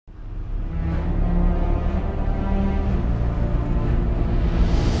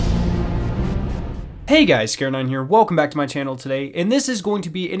Hey guys, Scare9 here, welcome back to my channel today, and this is going to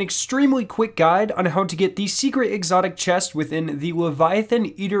be an extremely quick guide on how to get the secret exotic chest within the Leviathan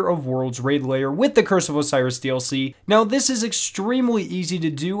Eater of Worlds raid layer with the Curse of Osiris DLC. Now this is extremely easy to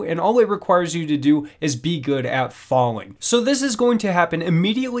do, and all it requires you to do is be good at falling. So this is going to happen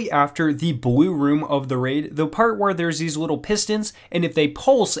immediately after the blue room of the raid, the part where there's these little pistons, and if they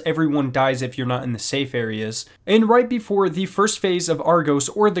pulse, everyone dies if you're not in the safe areas. And right before the first phase of Argos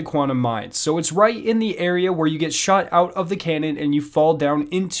or the Quantum Mines, so it's right in the area where you get shot out of the cannon and you fall down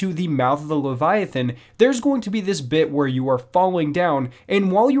into the mouth of the Leviathan, there's going to be this bit where you are falling down,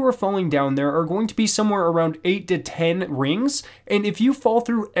 and while you are falling down there are going to be somewhere around 8 to 10 rings, and if you fall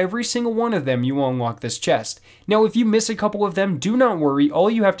through every single one of them, you will unlock this chest. Now if you miss a couple of them, do not worry, all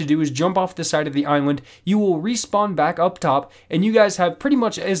you have to do is jump off the side of the island, you will respawn back up top, and you guys have pretty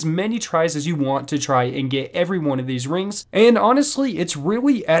much as many tries as you want to try and get every one of these rings, and honestly, it's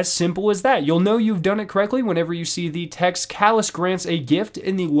really as simple as that. You'll know you've done it correctly whenever you see the text "Callus grants a gift"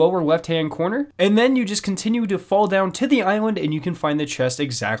 in the lower left hand corner, and then you just continue to fall down to the island and you can find the chest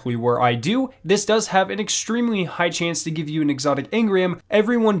exactly where I do. This does have an extremely high chance to give you an exotic engram.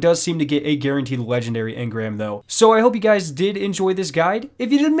 Everyone does seem to get a guaranteed legendary engram though. So I hope you guys did enjoy this guide.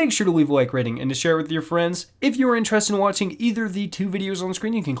 If you did, make sure to leave a like rating and to share it with your friends. If you are interested in watching either of the two videos on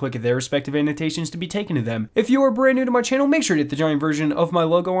screen, you can click their respective annotations to be taken to them. If you are brand new to my channel, make sure to hit the giant version of my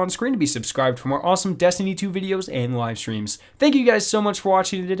logo on screen to be subscribed for more awesome Destiny 2 videos and live streams. Thank you guys so much for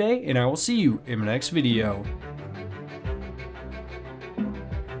watching today, and I will see you in my next video.